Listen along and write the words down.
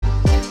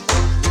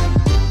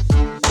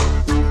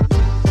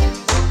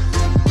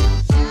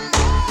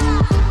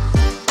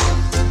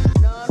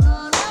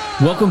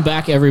Welcome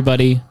back,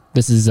 everybody.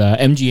 This is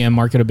MGM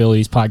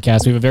MarketAbilities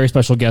podcast. We have a very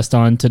special guest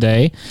on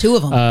today. Two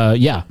of them.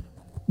 Yeah.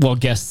 Well,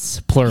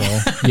 guests, plural.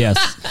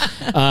 Yes.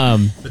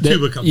 The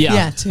tuba company.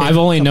 Yeah. I've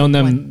only known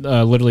them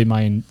literally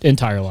my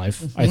entire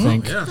life, I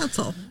think. Yeah. That's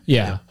all.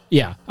 Yeah.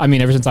 I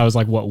mean, ever since I was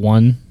like,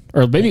 one?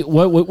 Or maybe,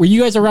 what were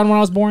you guys around when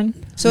I was born?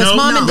 So it's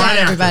mom and dad, right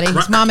everybody. after.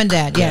 It's mom and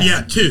dad, yes.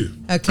 Yeah, two.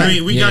 Okay. I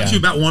mean, we got Yeah. you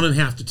about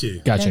 1.5 to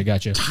 2.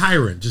 Gotcha.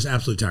 Tyrant, just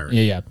absolute tyrant.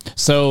 Yeah.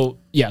 So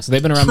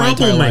they've been around my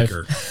entire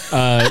Troublemaker.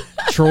 life.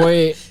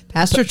 Troy...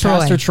 Pastor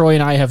Troy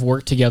and I have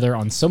worked together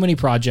on so many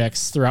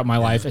projects throughout my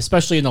life,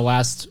 especially in the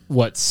last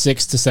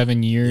 6 to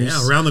 7 years.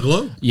 Yeah, around the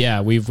globe.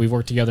 Yeah, we've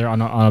worked together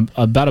on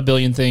about a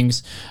billion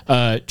things.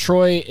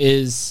 Troy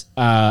is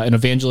an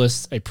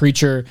evangelist, a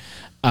preacher,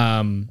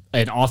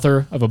 an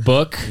author of a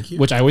book,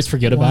 which I always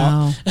forget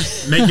about.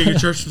 Making a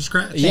church from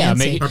scratch. Yeah,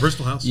 my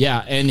Bristol house.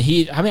 Yeah, and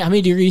how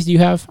many degrees do you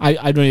have?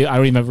 I don't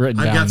even have it written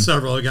down. I've got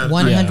several. I got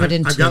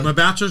 102. I've got my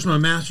bachelor's, my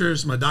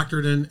master's, my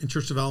doctorate in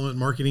church development and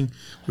marketing,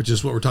 which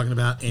is what we're talking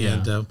about,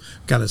 and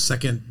got a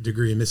second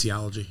degree in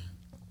missiology.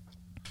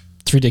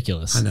 It's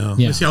ridiculous. I know.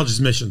 Yeah. Missiology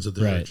is missions of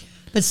the church.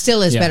 But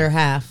still his better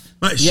half.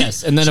 But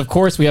Yes, and then of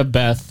course we have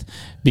Beth,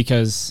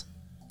 because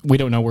we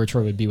don't know where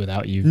Troy would be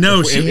without you.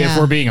 No, if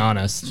we're being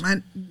honest.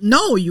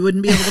 No, you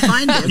wouldn't be able to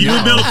find him. You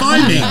would be able to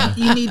find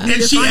me. You need me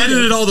And to she find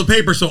edited him. all the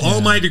papers, so all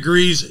my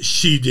degrees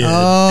she did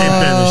Oh,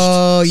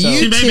 and finished. you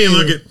She made me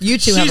look at. You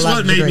two She's have a lot what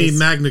of made degrees. me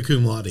magna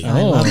cum laude.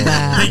 I love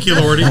that. Thank you,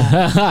 Lordy.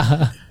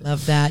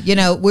 Love that. You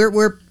know,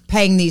 we're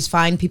paying these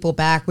fine people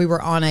back. We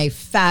were on a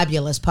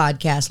fabulous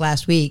podcast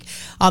last week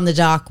on the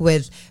dock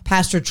with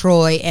Pastor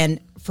Troy,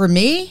 and for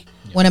me,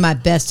 one of my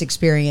best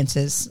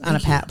experiences on a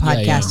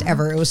podcast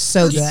ever. It was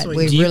so good. sweet.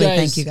 We really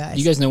thank you guys. Do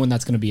you guys know when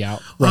that's going to be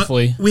out,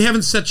 roughly? We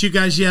haven't set you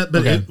guys yet,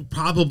 but Okay.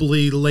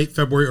 probably late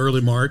February,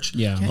 early March.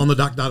 Yeah. On the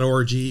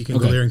doc.org. You can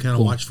go there and kind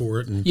of watch for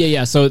it. And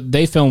Yeah. So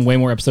they film way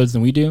more episodes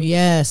than we do.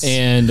 Yes.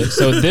 And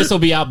so this will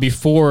be out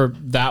before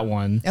that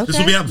one. Okay. this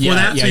will be out before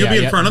that, so you'll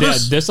be in front of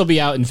us. This will be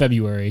out in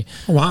February.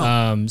 Oh,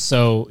 wow.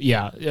 So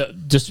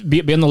just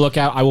be on the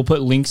lookout. I will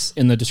put links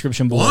in the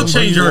description below. Well, I'll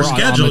change our or on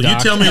schedule. the You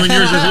doc. tell me when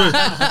yours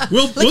is.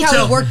 We'll how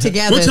tell, we work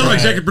together. We'll tell Right.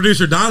 executive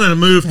producer Donna to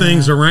move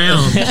things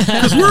around,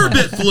 because we're a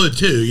bit fluid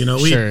too. You know,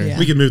 we Sure. Yeah.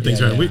 we can move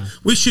things around. Yeah.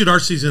 We shoot our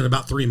season in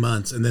about 3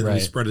 months, and then we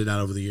Right. spread it out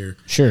over the year.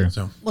 Sure.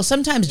 So Well,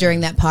 sometimes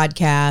during that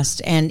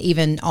podcast and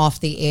even off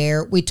the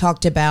air, we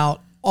talked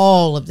about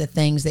all of the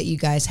things that you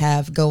guys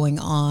have going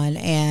on.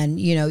 And,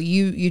 you know,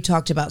 you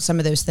talked about some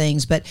of those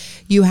things, but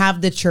you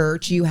have the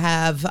church, you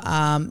have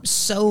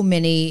so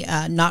many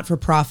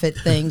not-for-profit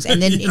things,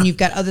 and then and you've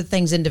got other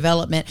things in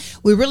development.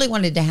 We really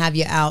wanted to have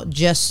you out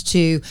just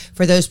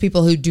for those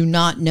people who do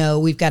not know,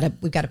 we've got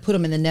to put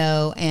them in the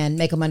know and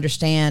make them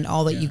understand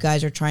all that you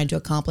guys are trying to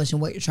accomplish and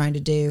what you're trying to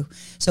do.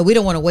 So we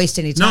don't want to waste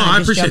any time. No, I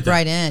just appreciate jump that.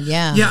 right in.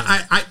 Yeah.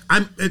 Yeah,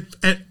 I'm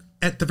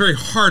at the very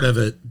heart of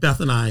it.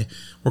 Beth and I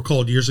were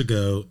called years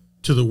ago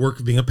to the work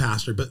of being a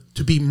pastor, but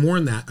to be more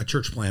than that, a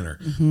church planner.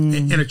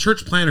 And a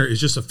church planner is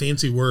just a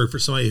fancy word for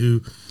somebody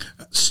who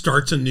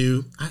starts a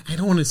new, I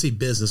don't want to say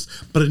business,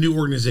 but a new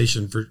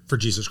organization for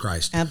Jesus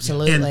Christ.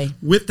 Absolutely. And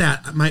with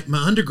that, my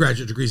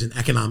undergraduate degree is in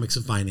economics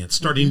and finance,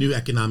 starting new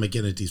economic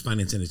entities,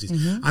 finance entities.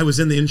 I was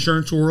in the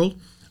insurance world.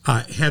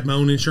 Had my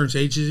own insurance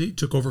agency,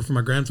 took over from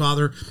my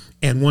grandfather,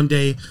 and one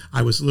day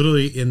I was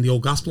literally in the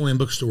old Gospel Land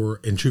bookstore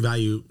in True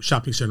Value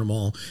Shopping Center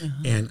Mall,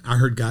 and I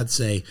heard God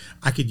say,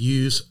 I could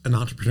use an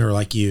entrepreneur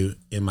like you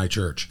in my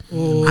church.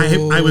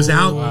 I was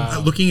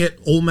out looking at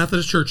old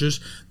Methodist churches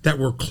that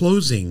were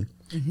closing,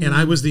 and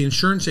I was the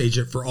insurance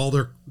agent for all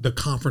the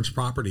conference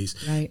properties.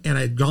 Right. And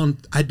I'd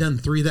done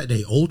 3 that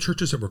day. Old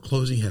churches that were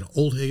closing had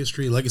old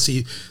history,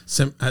 legacy.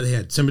 They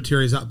had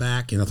cemeteries out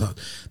back, and I thought,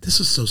 this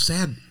is so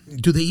sad.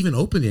 Do they even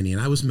open any?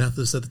 And I was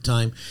Methodist at the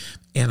time,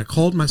 and I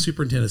called my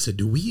superintendent and said,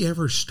 do we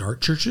ever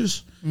start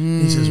churches?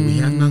 And he says, we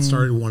have not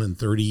started one in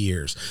 30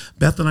 years.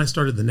 Beth and I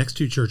started the next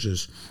 2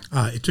 churches.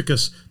 It took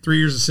us 3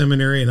 years of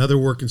seminary and other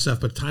work and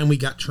stuff, but the time we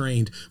got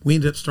trained, we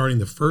ended up starting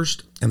the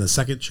first and the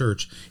second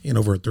church in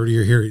over a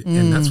 30-year period,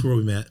 and that's where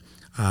we met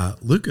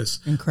Lucas.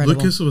 Incredible.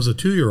 Lucas was a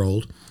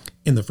 2-year-old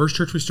in the first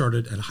church we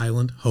started at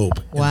Highland Hope.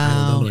 In Wow.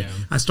 Highland, Illinois.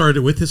 Yeah. I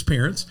started with his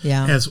parents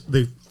as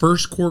the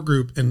first core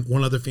group and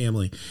one other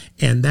family.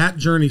 And that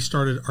journey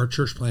started our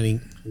church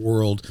planting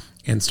world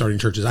and starting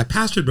churches. I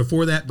pastored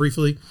before that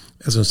briefly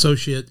as an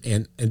associate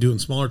and doing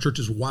smaller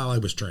churches while I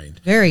was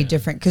trained. Very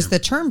different, because the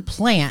term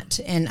plant,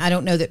 and I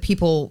don't know that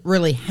people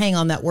really hang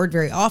on that word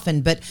very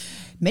often, but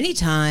many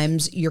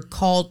times you're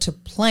called to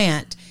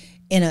plant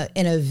in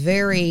a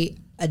very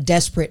a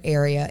desperate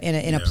area,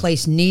 in a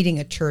place needing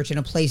a church, in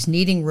a place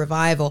needing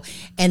revival.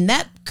 And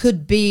that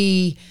could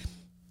be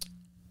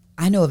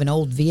I know of an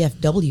old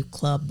VFW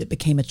club that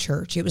became a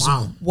church. It was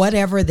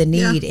whatever the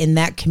need Yeah. in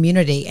that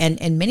community,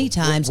 and many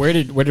times Where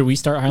did we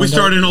start? We Highland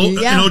started in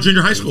Hill? old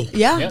junior high school.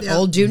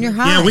 old junior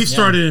high. Yeah, we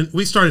started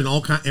in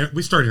all kind.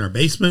 We started in our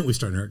basement. We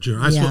started in our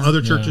junior high school. Yeah.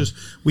 Other churches.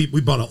 We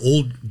bought an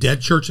old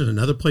dead church in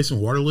another place in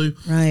Waterloo.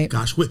 Right.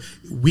 Gosh,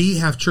 we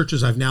have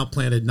churches I've now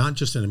planted not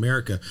just in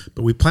America,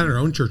 but we planted our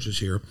own churches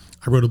here.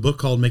 I wrote a book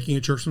called Making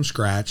a Church from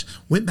Scratch.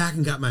 Went back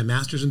and got my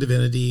master's in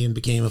divinity and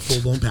became a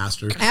full blown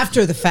pastor.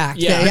 After the fact.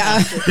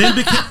 Yeah.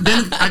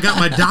 Then I got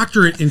my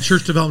doctorate in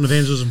church development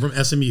evangelism from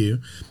SMU.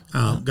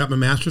 Got my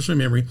master's from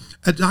memory.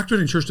 A doctorate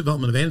in church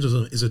development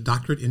evagelism is a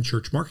doctorate in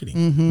church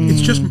marketing.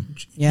 It's just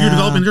you're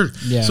developing church.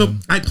 Yeah. So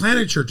I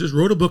planted churches,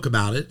 wrote a book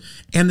about it,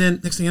 and then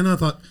next thing I know, I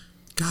thought,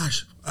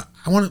 gosh,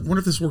 I wonder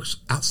if this works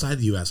outside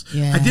the U.S.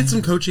 Yeah. I did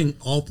some coaching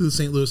all through the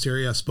St. Louis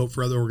area. I spoke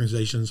for other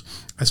organizations.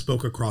 I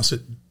spoke across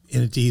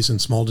entities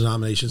and small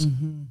denominations.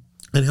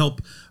 And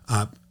help.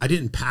 I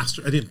didn't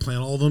pastor. I didn't plan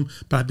all of them,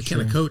 but I became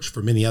a coach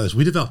for many others.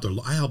 We developed.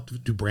 I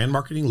helped do brand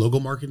marketing, logo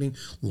marketing,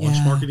 launch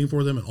marketing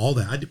for them, and all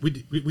that.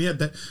 We had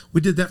that.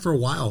 We did that for a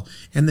while,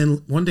 and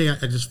then one day I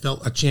just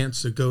felt a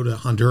chance to go to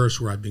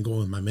Honduras, where I'd been going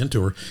with my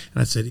mentor,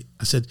 and I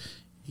said.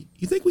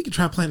 You think we could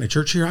try planting a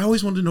church here? I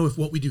always wanted to know if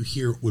what we do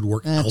here would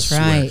work elsewhere.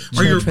 Right.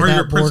 Are your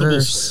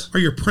Borders.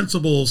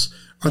 principles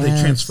are they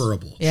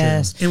transferable?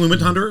 Yes. And we went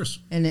to Honduras.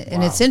 And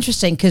it's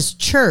interesting because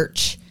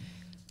church.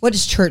 What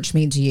does church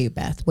mean to you,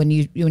 Beth? When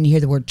you hear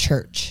the word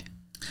church,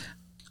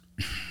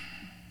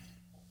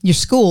 you're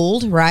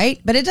schooled,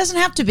 right? But it doesn't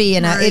have to be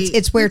in a.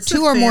 It's where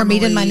two or more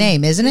meet in my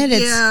name, isn't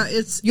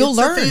it? You'll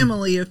learn. A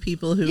family of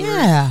people who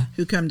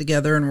who come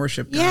together and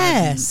worship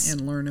God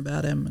and learn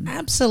about Him.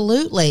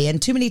 Absolutely.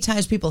 And too many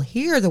times people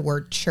hear the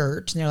word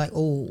church and they're like,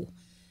 oh,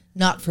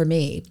 not for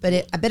me.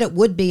 But I bet it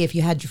would be if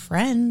you had your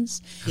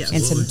friends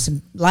and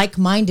some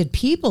like-minded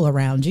people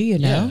around you, you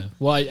know? Yeah.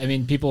 Well, I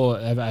mean, people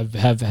have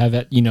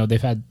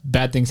they've had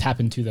bad things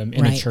happen to them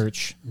in a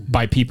church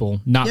by people,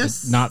 not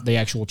the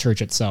actual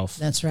church itself.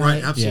 That's right.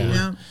 Right, absolutely.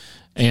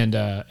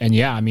 Yeah. And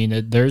yeah, I mean,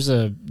 it's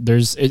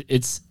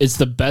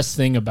the best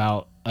thing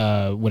about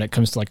when it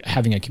comes to like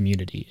having a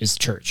community is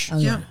church. Oh,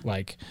 yeah.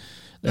 Like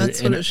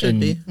that's what it should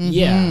be.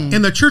 Yeah.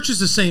 And the church is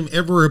the same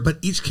everywhere, but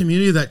each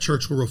community of that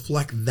church will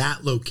reflect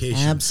that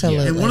location.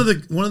 Absolutely. And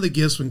one of the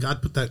gifts when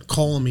God put that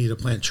call on me to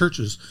plant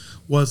churches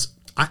was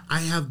I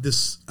have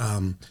this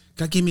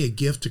God gave me a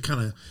gift to kind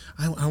of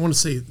I want to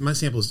say my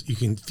sample is you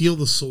can feel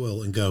the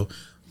soil and go,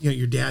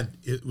 your dad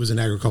was an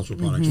agricultural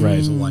product for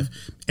his whole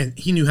life, and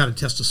he knew how to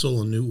test the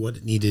soil and knew what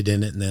it needed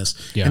in it and this.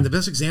 Yeah. And the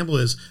best example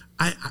is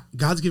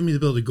God's given me the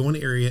ability to go in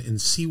an area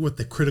and see what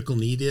the critical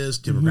need is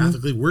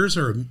demographically. Where's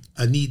there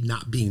a need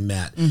not being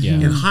met?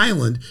 In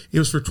Highland, it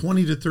was for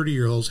 20 to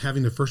 30-year-olds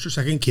having their first or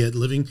second kid,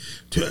 living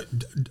to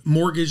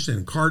mortgaged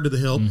and car to the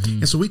hill.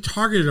 And so we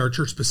targeted our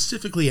church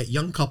specifically at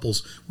young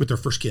couples with their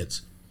first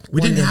kids. We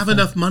didn't have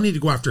enough money to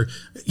go after,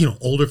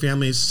 older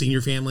families,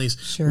 senior families.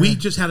 Sure. We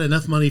just had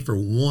enough money for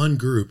one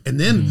group. And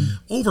then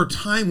over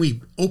time, we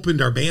opened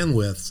our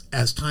bandwidths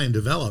as time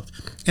developed.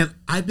 And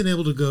I've been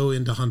able to go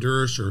into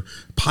Honduras or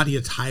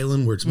Pattaya,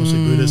 Thailand, where it's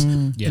mostly Buddhist,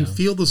 and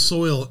feel the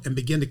soil and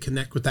begin to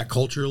connect with that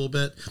culture a little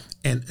bit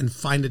and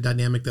find a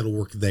dynamic that'll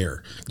work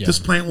there. Yeah. This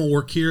plant won't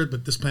work here,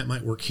 but this plant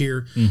might work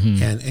here.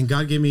 And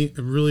God gave me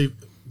really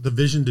the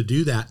vision to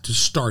do that, to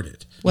start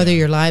it. Whether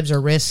your lives are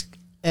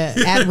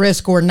at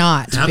risk or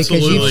not, because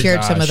you've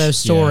shared some of those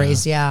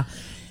stories. Yeah.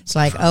 It's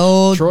like,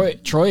 Troy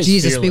is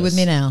Jesus, fearless. be with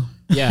me now.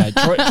 Yeah,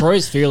 Troy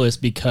is fearless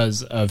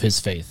because of his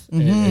faith.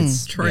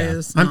 Troy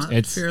is not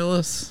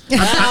fearless.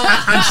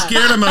 I'm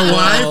scared of my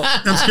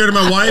wife. I'm scared of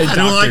my wife.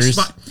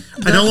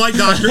 I don't like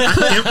doctors.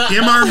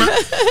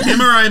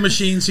 MRI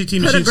machines,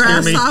 CT machines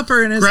scare me.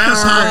 Grasshopper in his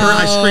Grasshopper, car.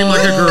 I scream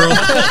like a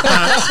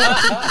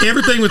girl.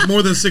 Everything with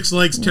more than 6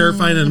 legs,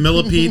 terrifying, and a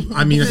millipede.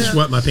 I mean, I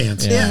sweat my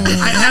pants. Yeah.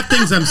 I have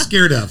things I'm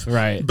scared of.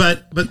 Right.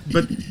 But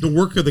the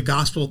work of the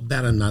gospel,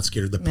 that I'm not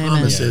scared of. The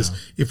promise is,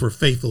 if we're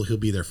faithful, He'll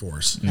be there for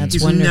us.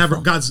 That's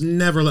wonderful. God's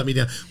never let me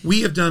down.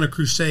 We have done a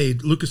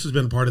crusade. Lucas has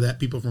been a part of that.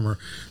 People from our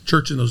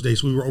church in those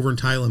days. We were over in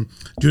Thailand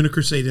doing a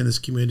crusade in this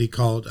community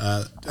called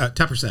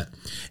Taperset.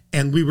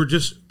 And we were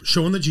just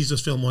showing the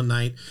Jesus film one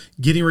night,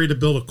 getting ready to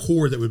build a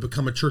core that would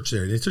become a church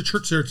there. And it's a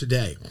church there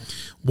today.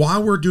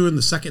 While we're doing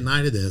the second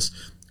night of this,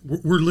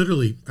 we're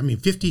literally,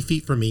 50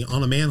 feet from me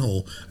on a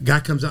manhole, a guy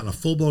comes out in a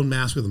full-blown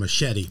mask with a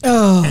machete.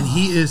 Oh. And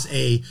he is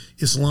a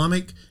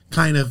Islamic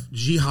kind of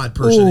jihad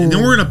person. Ooh. And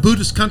then we're in a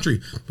Buddhist country,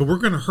 but we're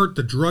going to hurt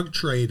the drug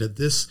trade at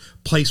this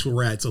place where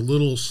we're at. It's a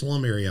little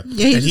slum area.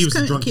 Yeah, he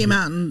just came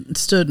out and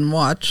stood and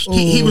watched.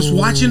 He was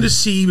watching to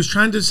see. He was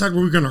trying to decide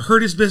were we going to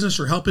hurt his business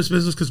or help his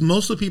business, because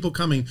most of the people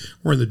coming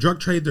were in the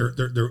drug trade.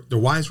 Their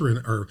wives were in,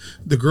 or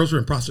the girls were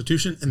in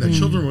prostitution, and the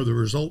children were the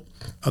result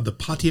of the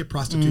Pattaya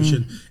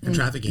prostitution and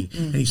trafficking.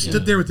 And he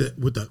stood there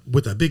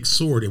with a big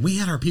sword, and we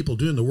had our people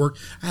doing the work.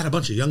 I had a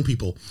bunch of young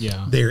people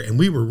there, and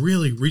we were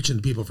really reaching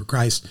to people for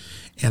Christ.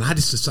 And And I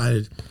just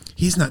decided,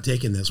 he's not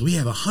taking this. We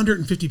have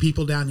 150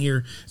 people down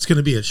here. It's going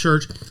to be a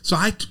church. So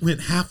I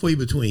went halfway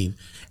between,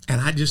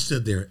 and I just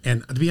stood there.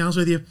 And to be honest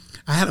with you,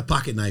 I had a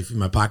pocket knife in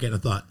my pocket, and I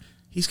thought,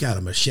 he's got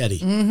a machete.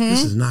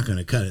 This is not going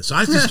to cut it. So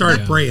I just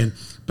started praying,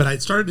 but I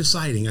started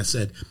deciding, I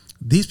said,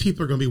 these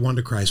people are going to be won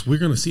to Christ. We're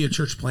going to see a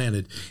church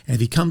planted. And if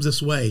he comes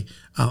this way,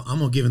 I'm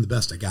going to give him the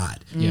best I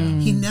got. Yeah.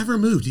 He never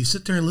moved. He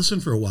sit there and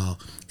listened for a while.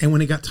 And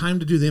when it got time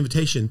to do the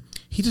invitation,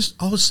 he just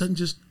all of a sudden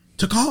just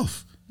took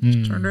off.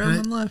 Turned around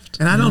and left.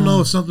 And I don't know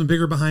if something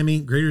bigger behind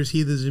me, greater is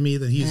he that is in me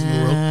than he is in the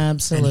world.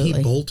 Absolutely. And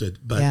he bolted.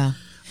 But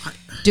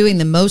doing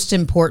the most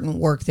important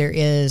work there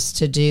is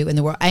to do in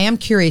the world. I am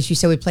curious. You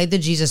said we played the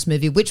Jesus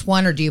movie. Which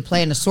one, or do you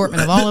play an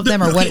assortment of all of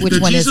them, or which one is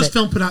it? The Jesus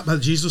film put out by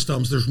the Jesus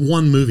Films. There's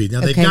one movie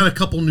now. They've got a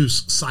couple new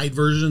side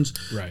versions,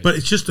 but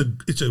it's just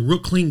it's a real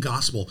clean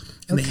gospel,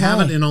 and they have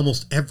it in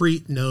almost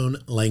every known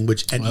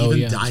language and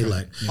even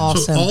dialect. Right.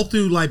 Awesome. So all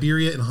through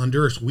Liberia and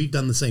Honduras, we've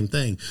done the same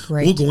thing.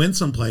 Great. We'll go in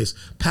someplace,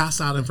 pass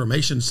out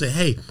information, say,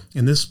 hey,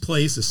 in this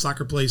place, this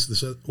soccer place,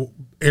 this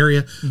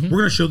area, we're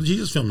going to show the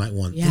Jesus film night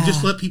one, and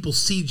just let people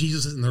see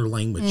Jesus in their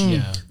language.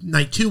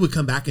 Night two, we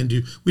come back and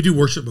do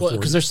worship before.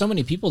 Because there's so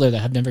many people there that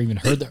have never even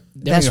heard their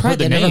That's right.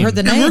 They never heard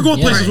the name. And we're going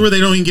places where they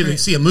don't even get to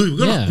see a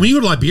movie. When you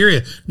go to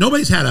Liberia,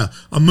 nobody's had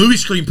a movie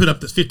screen put up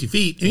that's 50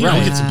 feet. And you know,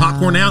 get some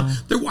popcorn out.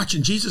 They're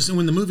watching Jesus, and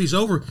when the movie's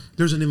over,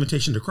 there's an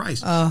invitation to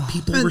Christ.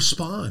 People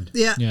respond.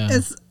 Yeah.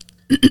 It's,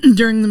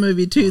 during the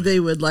movie, too, they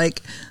would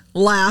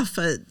laugh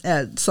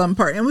at some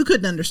part, and we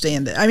couldn't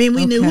understand it. I mean,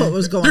 we knew what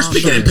was going on. They're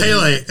speaking in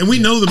Pele, and we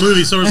know the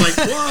movie, so it's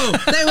like,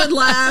 whoa. They would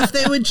laugh,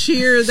 they would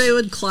cheer, they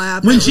would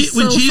clap. When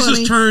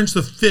Jesus turns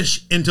the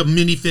fish into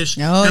mini fish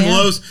and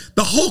loaves,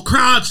 the whole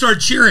crowd started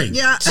cheering.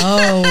 Yeah.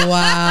 Oh,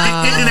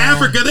 wow. In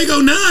Africa, they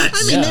go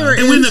nuts. I mean, they were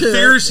and when the into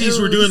Pharisees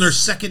were doing their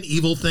second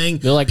evil thing,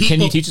 they're like,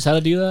 can you teach us how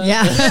to do that?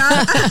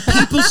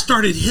 Yeah. People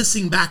started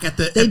hissing back at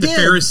the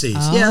Pharisees.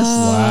 Yes.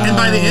 Wow. And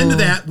by the end of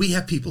that, we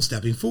have people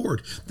stepping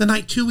forward. The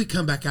night two, we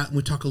come back out and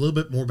we talk a little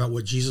bit more about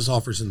what Jesus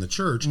offers in the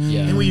church.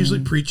 And we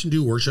usually preach and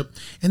do worship.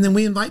 And then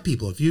we invite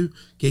people. If you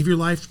gave your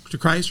life to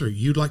Christ or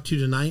you'd like to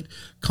tonight,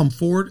 come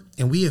forward.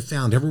 And we have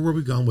found everywhere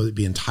we've gone, whether it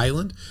be in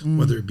Thailand,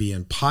 whether it be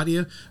in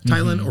Padia,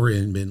 Thailand, or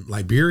in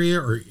Liberia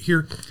or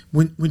here,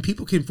 when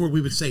people came forward,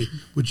 we would say,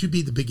 would you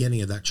be the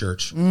beginning of that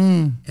church?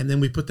 And then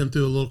we put them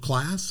through a little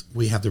class.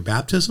 We have their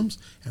baptisms,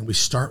 and we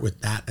start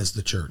with that as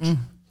the church.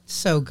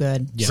 So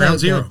good. Yeah. So Ground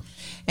zero. good.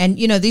 And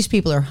these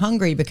people are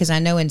hungry, because I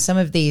know in some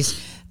of these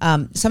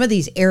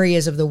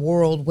areas of the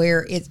world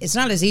where it's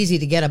not as easy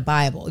to get a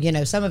Bible.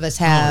 Some of us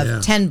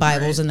have 10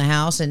 Bibles in the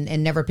house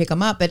and never pick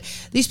them up, but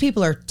these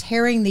people are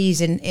tearing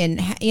these in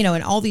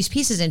all these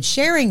pieces and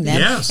sharing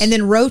them, and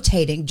then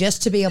rotating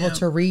just to be able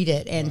to read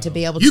it and to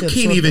be able to absorb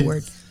can't even the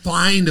word.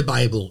 Find a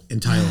Bible in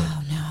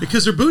Thailand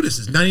because they're Buddhists.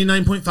 It's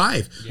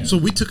 99.5. So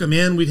we took them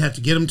in. We'd have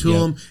to get them to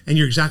them, and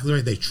you're exactly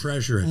right. They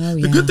treasure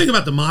it. The good thing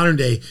about the modern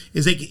day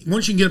is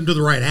once you can get them to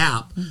the right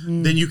app,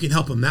 then you can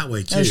help them that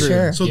way too. Oh,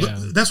 sure. So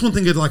that's one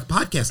thing good like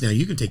podcast now.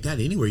 You can take that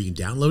anywhere. You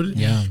can download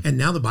it. And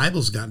now the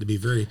Bible's gotten to be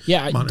very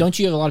modern. Don't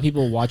you have a lot of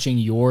people watching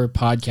your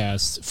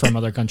podcasts from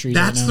other countries?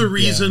 That's the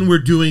reason we're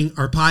doing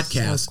our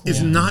podcast. So cool.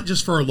 It's not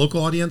just for our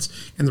local audience,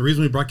 and the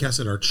reason we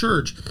broadcast at our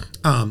church,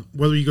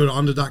 whether you go to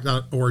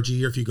onthedock.org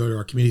or if you go to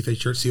our community faith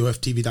church,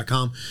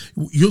 coftv.com,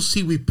 you'll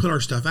see we put our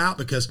stuff out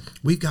because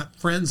we've got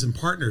friends and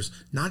partners,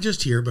 not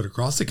just here, but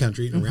across the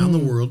country and around the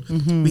world.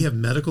 We have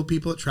medical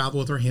people that travel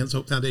with our Hands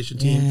Hope Foundation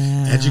team,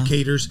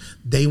 educators.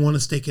 They want to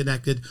stay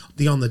connected.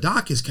 The On the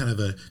Dock is kind of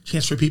a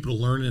chance for people to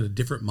learn in a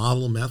different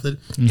model and method.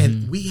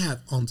 And we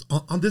have,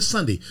 on this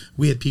Sunday,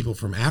 we had people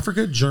from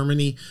Africa,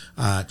 Germany,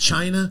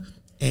 China,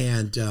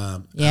 and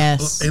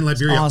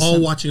Liberia,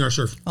 all watching our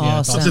surf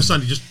this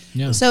Sunday.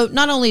 So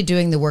not only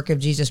doing the work of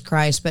Jesus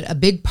Christ, but a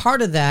big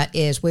part of that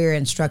is we're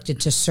instructed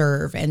to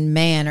serve. And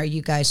man, are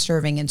you guys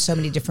serving in so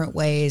many different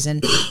ways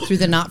and through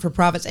the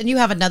not-for-profits. And you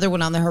have another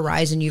one on the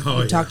horizon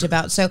you've talked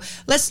about. So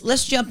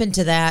let's jump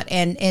into that.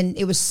 And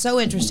it was so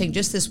interesting.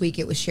 Just this week,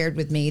 it was shared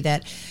with me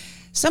that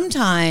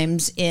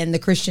sometimes in the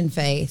Christian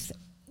faith,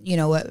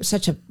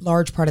 such a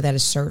large part of that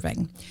is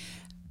serving.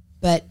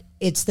 But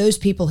it's those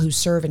people who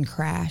serve and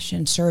crash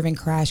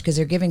because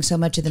they're giving so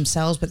much of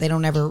themselves, but they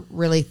don't ever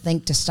really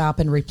think to stop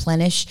and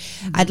replenish.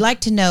 I'd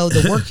like to know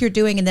the work you're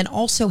doing, and then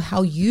also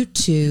how you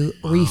two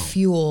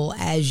refuel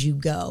as you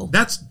go.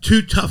 That's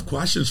two tough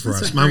questions for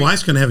us. My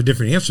wife's going to have a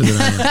different answer than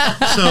I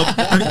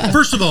am. So,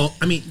 first of all,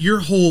 your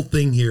whole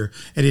thing here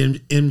at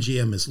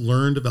MGM is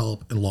learn,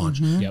 develop, and launch.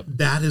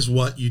 That is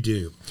what you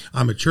do.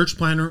 I'm a church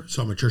planner,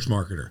 so I'm a church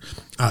marketer.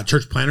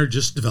 Church planner,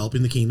 just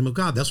developing the kingdom of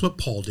God. That's what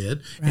Paul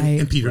did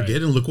and Peter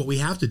did, and look what we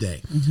have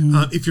today.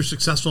 If you're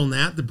successful in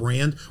that, the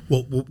brand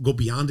will go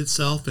beyond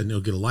itself and it'll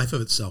get a life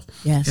of itself.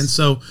 Yes. And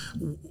so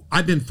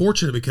I've been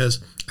fortunate because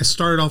I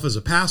started off as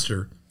a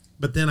pastor,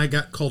 But then I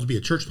got called to be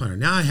a church planner.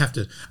 Now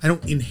I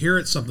don't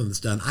inherit something that's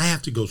done. I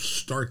have to go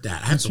start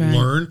that. I have to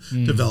learn,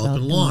 develop,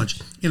 and launch.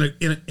 And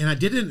I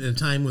did it in a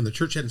time when the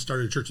church hadn't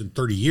started a church in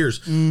 30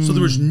 years. So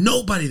there was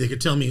nobody that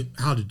could tell me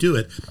how to do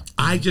it.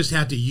 I just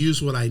had to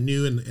use what I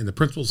knew and the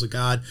principles of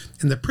God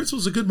and the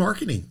principles of good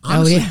markening.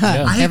 Honestly, I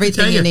have everything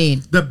to tell you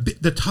need.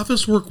 The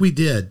toughest work we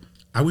did,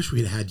 I wish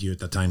we had you at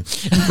that time.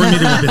 For me,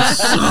 it would have been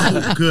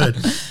so good.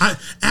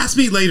 Ask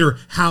me later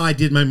how I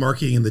did my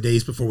marketing in the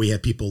days before we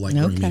had people like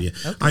Growing Media.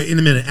 In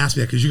a minute, ask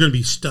me that because you're going to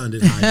be stunned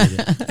at how I did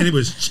it. And it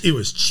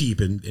was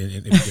cheap and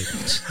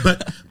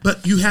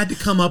but you had to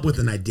come up with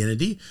an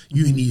identity.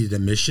 You needed a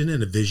mission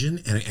and a vision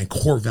and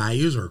core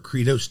values or a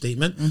credo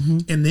statement.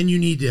 And then you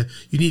need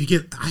to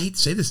get. I hate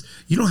to say this.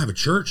 You don't have a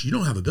church. You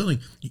don't have a building.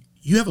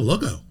 You have a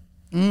logo.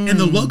 And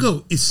the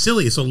logo is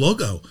silly. It's a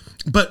logo.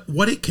 But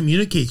what it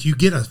communicates, you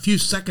get a few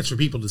seconds for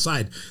people to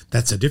decide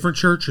that's a different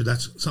church or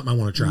that's something I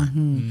want to try.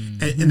 And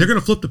they're going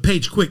to flip the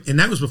page quick. And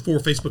that was before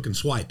Facebook and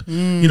swipe.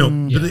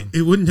 But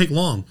it wouldn't take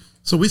long.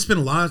 So we spent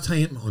a lot of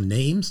time on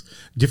names,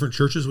 different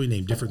churches. We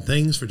named different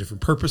things for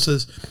different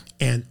purposes,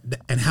 and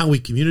how we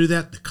communicated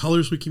that, the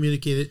colors we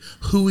communicated,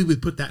 who we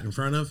would put that in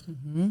front of.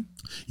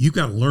 You've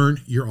got to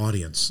learn your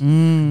audience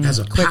as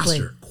a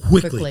pastor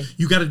quickly.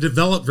 You got to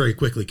develop very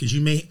quickly because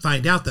you may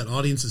find out that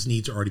audience's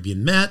needs are already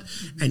being met,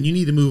 and you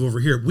need to move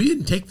over here. We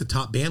didn't take the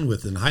top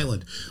bandwidth in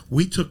Highland.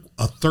 We took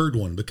a third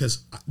one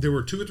because there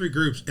were 2 or 3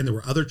 groups, and there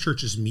were other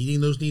churches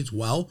meeting those needs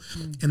well,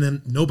 and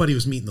then nobody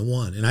was meeting the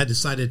one. And I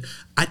decided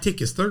I'd take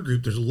his third group.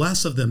 There's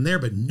less of them there,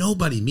 but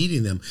nobody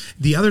meeting them.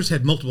 The others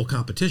had multiple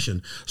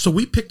competition. So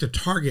we picked a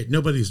target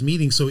nobody was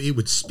meeting so it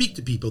would speak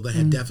to people that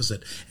had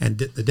deficit. And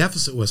the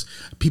deficit was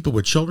people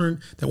with children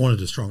that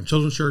wanted a strong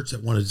children's church,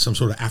 that wanted some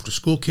sort of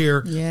after-school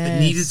care, that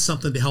needed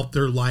something to help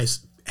their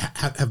lives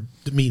have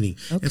the meaning.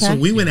 And so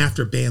we went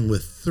after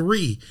bandwidth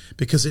 3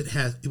 because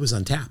it was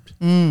untapped.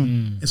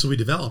 And so we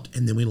developed,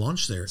 and then we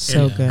launched there.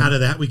 So and good. Out of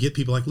that, we get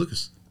people like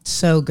Lucas.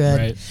 So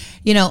good.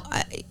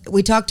 Right.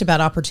 We talked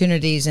about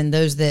opportunities and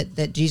those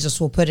that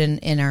Jesus will put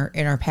in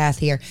our path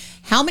here.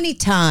 How many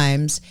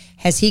times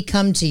has he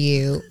come to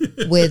you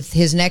with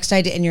his next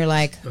idea and you're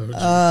like,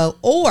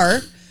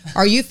 or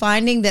are you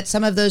finding that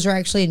some of those are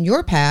actually in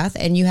your path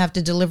and you have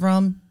to deliver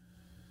them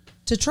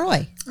to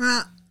Troy?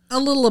 A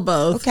little of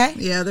both. Okay.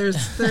 Yeah,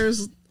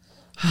 there's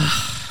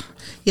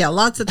yeah,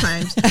 lots of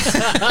times.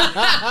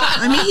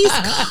 I mean,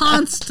 he's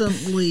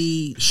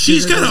constantly.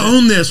 She's got to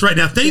own this right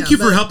now. Thank you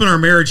for helping our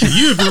marriage.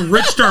 You have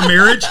enriched our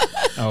marriage.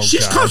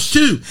 She's coached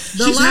too.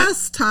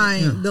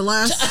 The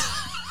last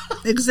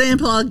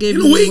example I'll give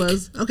you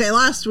was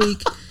last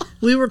week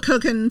we were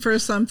cooking for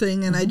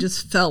something, and I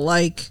just felt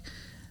like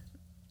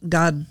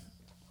God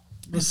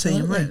was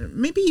saying,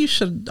 maybe you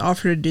should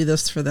offer to do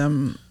this for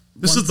them.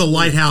 This is the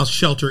Lighthouse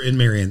Shelter in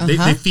Marion.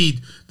 They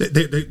feed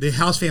they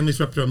house families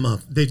for up to a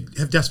month. They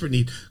have desperate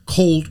need.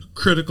 Cold,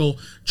 critical.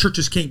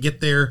 Churches can't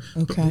get there.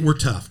 But we're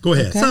tough. Go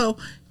ahead. Okay. So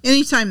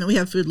anytime that we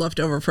have food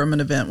left over from an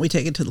event, we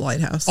take it to the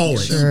Lighthouse.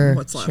 Always.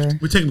 What's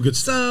left. We take them good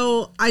stuff.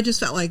 So I just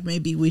felt like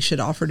maybe we should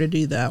offer to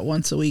do that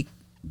once a week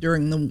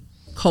during the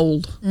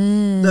cold,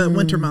 the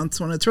winter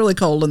months when it's really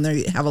cold and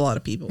they have a lot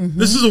of people.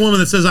 This is a woman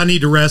that says, I need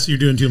to rest. You're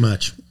doing too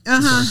much.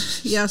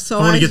 Yeah, so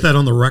I want to get that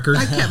on the record.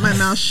 I kept my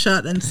mouth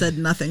shut and said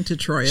nothing to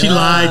Troy. She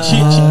lied.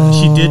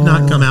 She did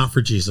not come out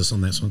for Jesus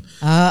on this one.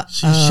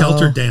 She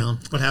sheltered down.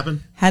 What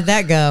happened? How'd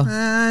that go?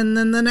 And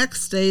then the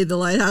next day, the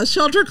Lighthouse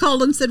Shelter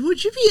called and said,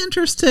 would you be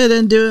interested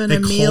in doing a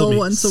meal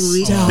once a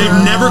week?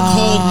 They've never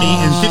called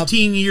me in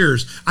 15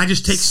 years. I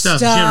just take stuff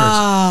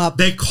generous.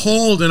 They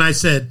called and I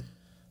said,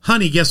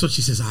 honey, guess what?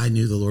 She says, I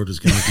knew the Lord was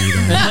going to do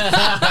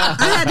that.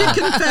 I had to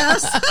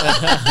confess.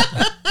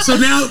 So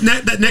now,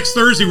 that next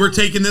Thursday, we're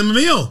taking them a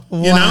meal,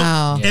 you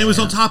know? And it was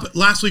on top.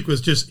 Last week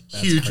was just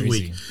huge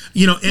week.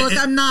 You know, look,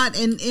 I'm not,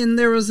 and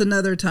there was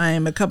another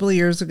time a couple of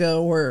years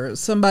ago where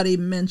somebody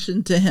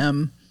mentioned to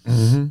him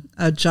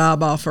a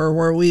job offer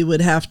where we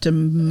would have to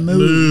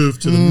move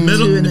to the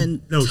middle, to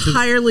an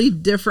entirely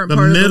different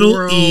part of the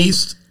world. Middle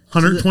East,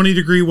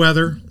 120-degree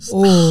weather.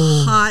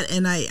 Hot,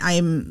 and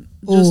I'm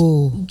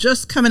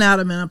just coming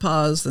out of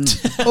menopause, and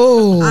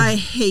I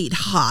hate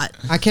hot.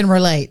 I can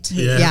relate.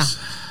 Yes.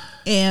 Yeah.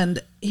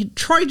 And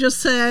Troy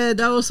just said,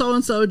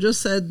 so-and-so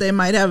just said they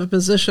might have a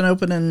position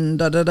open and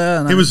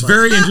da-da-da. And it was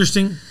very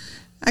interesting.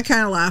 I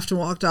kind of laughed and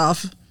walked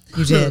off.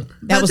 You did.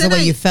 That was the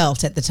way you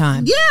felt at the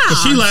time. Yeah.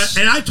 She left,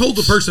 and I told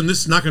the person this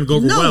is not going to go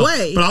over well. No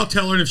way. But I'll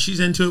tell her, and if she's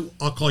into it,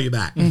 I'll call you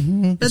back.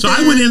 So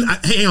I went in.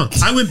 Hang on.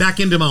 I went back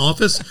into my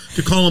office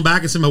to call him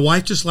back and said, my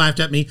wife just laughed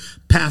at me,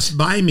 passed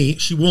by me.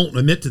 She won't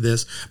admit to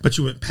this, but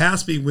she went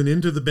past me, went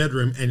into the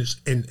bedroom, and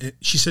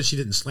she said she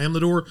didn't slam the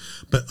door.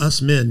 But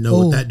us men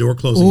know what that door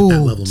closing at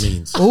that level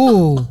means.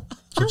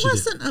 I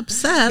wasn't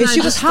upset.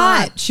 She was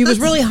hot. She was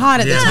really hot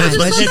at the time.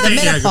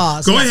 The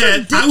menopause. Go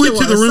ahead. I went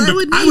to the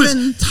room. I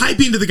was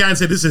typing to the guy and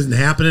said, this isn't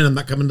happening. I'm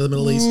not coming to the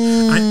Middle East.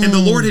 And the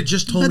Lord had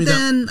just told me that. But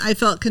then I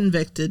felt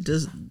convicted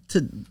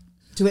to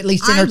to at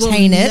least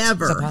entertain it.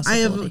 I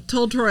have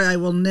told Troy I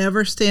will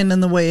never stand in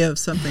the way of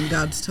something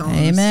God's telling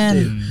us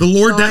to do. The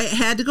Lord, so I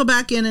had to go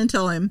back in and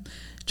tell him,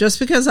 just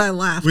because I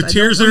laughed, with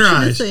tears in her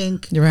eyes,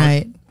 think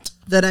right.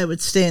 that I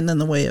would stand in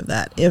the way of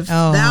that. If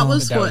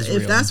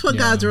that's what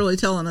God's really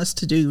telling us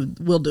to do,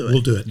 we'll do it.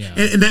 We'll do it. Yeah.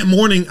 And that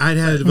morning, I'd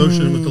had a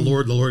devotion with the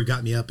Lord. The Lord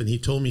got me up, and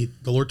the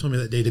Lord told me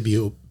that day to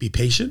be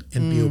patient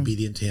and be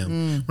obedient to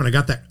Him. When I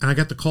got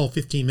the call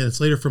 15 minutes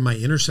later from my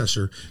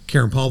intercessor,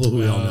 Karen Paul, who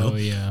we all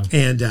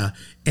know,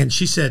 and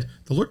she said,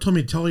 the Lord told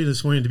me to tell you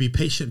this morning to be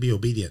patient, be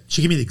obedient.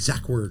 She gave me the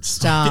exact words.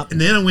 Stop.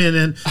 And then I went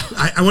in.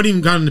 I wasn't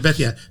even gone into Beth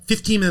yet.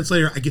 15 minutes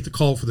later, I get the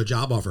call for the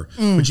job offer.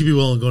 Would you be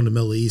willing to go into the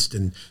Middle East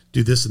and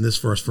do this and this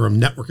for us for a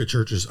network of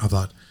churches? I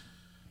thought,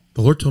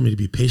 the Lord told me to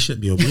be patient,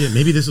 be obedient.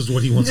 Maybe this is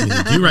what He wants me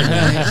to do right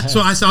now. So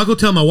I said, I'll go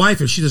tell my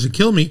wife. If she doesn't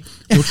kill me,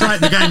 we'll try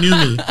it. And the guy knew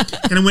me.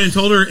 And I went and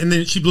told her, and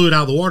then she blew it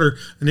out of the water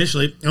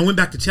initially. And I went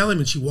back to tell him,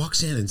 and she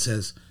walks in and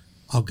says,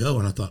 I'll go.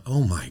 And I thought,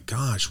 oh my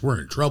gosh, we're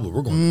in trouble.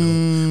 We're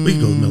going we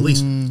can go to the Middle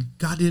East.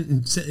 God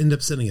didn't end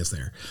up sending us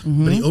there.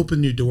 But He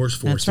opened new doors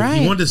for us. So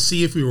He wanted to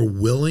see if we were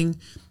willing.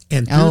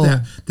 And through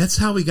that, that's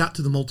how we got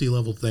to the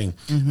multi-level thing.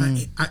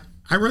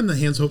 I run the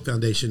Hands Hope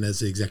Foundation as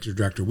the executive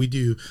director. We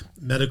do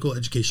medical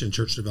education and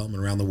church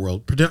development around the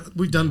world.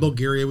 We've done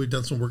Bulgaria. We've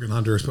done some work in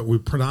Honduras, but we're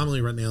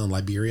predominantly right now in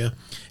Liberia.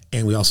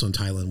 And we also in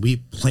Thailand. We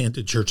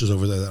planted churches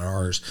over there that are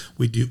ours.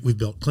 We've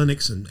built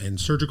clinics and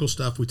surgical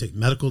stuff. We take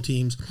medical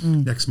teams.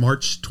 Next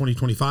March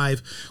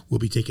 2025, we'll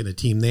be taking a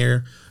team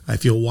there.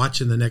 If you'll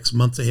watch in the next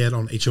months ahead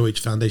on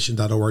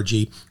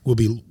hohfoundation.org, we'll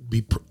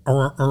be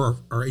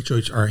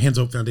our Hands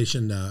Hope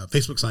Foundation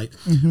Facebook site.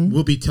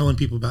 We'll be telling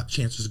people about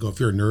chances to go. If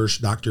you're a nurse,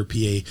 doctor,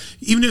 PA,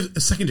 even if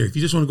a secondary, if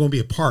you just want to go and be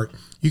a part,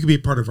 you can be a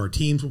part of our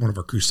teams, one of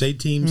our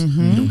crusade teams.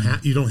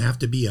 You don't have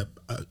to be a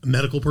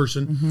medical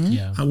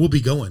person. We'll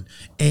be going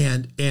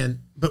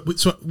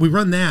so we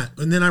run that,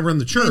 and then I run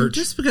the church. And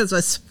just because I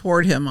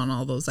support him on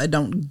all those, I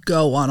don't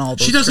go on all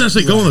those. She doesn't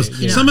necessarily go on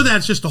those. Some of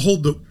that's just to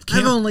hold the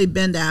camp. I've only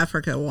been to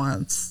Africa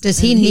once. Does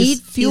he need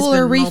fuel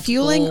or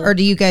refueling, or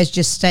do you guys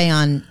just stay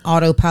on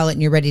autopilot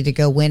and you're ready to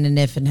go when and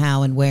if and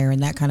how and where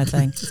and that kind of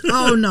thing?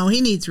 Oh no, he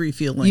needs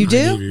refueling. You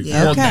do?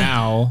 Yeah. Well,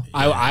 now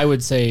I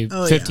would say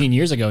 15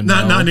 years ago,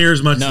 no. Not near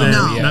as much then.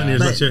 Not near as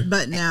much there.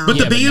 But now, but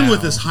the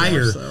bandwidth is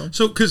higher.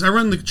 So because I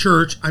run the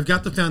church, I've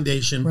got the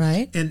foundation,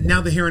 right? And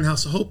now the Heron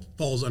House of Hope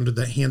falls under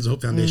the Hands of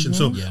Hope Foundation.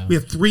 So we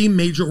have three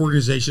major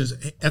organizations.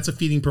 That's a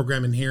feeding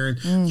program in Heron.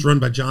 It's run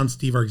by John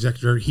Steve, our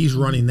executive. He's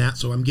running that.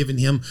 So I'm giving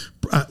him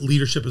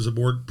leadership as a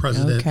board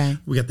president.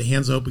 We got the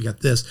Hands of Hope. We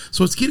got this.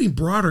 So it's getting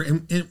broader,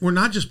 and we're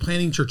not just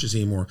planting churches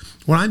anymore.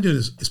 What I'm doing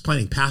is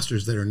planting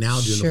pastors that are now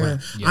doing the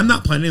plan. I'm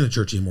not planting the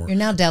church anymore. You're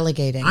now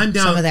delegating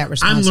some of that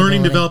responsibility. I'm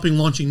learning, developing,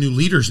 launching new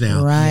leaders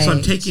now. Right. So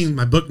I'm taking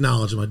my book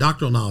knowledge and my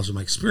doctoral knowledge and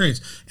my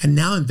experience and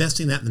now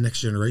investing that in the next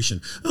generation.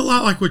 A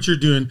lot like what you're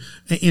doing,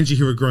 Angie,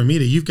 here with Growing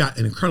Media. You've got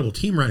an incredible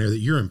team right here that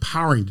you're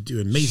empowering to do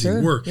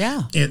amazing work.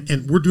 Yeah.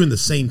 And we're doing the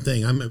same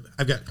thing.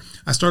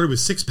 I started with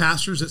 6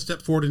 pastors that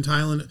stepped forward in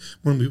Thailand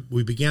when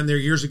we began there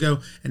years ago,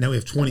 and now we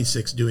have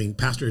 26 doing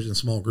pastors in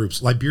small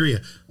groups.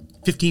 Liberia,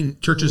 15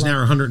 churches now are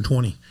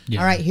 120.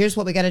 All right, here's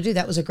what we got to do.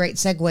 That was a great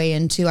segue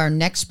into our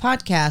next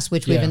podcast,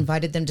 which we've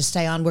invited them to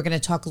stay on. We're going to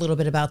talk a little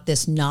bit about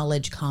this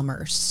knowledge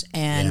commerce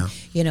and,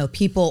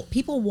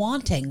 people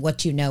wanting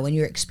what you know and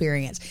your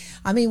experience.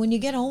 I mean, when you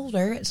get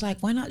older, it's like,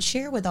 why not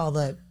share with all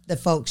the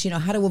folks,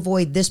 how to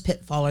avoid this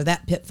pitfall or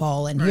that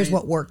pitfall, and here's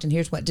what worked and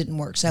here's what didn't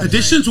work. So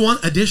addition's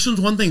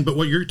one thing, but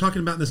what you're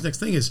talking about in this next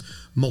thing is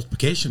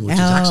multiplication, which is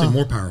actually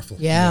more powerful.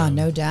 Yeah,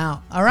 no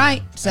doubt. All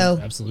right, so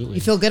absolutely,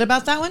 you feel good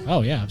about that one?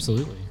 Oh yeah,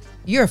 absolutely.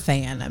 You're a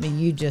fan. I mean,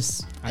 you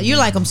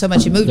like them so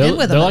much you moved in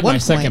with them. They're at like one my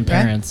point, second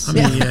right? parents. I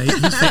mean,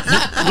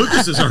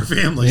 Lucas is our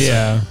family.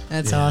 Yeah,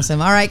 that's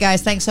awesome. All right,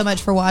 guys, thanks so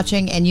much for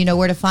watching, and you know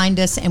where to find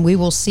us, and we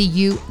will see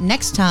you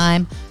next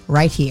time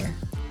right here.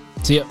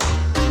 See ya.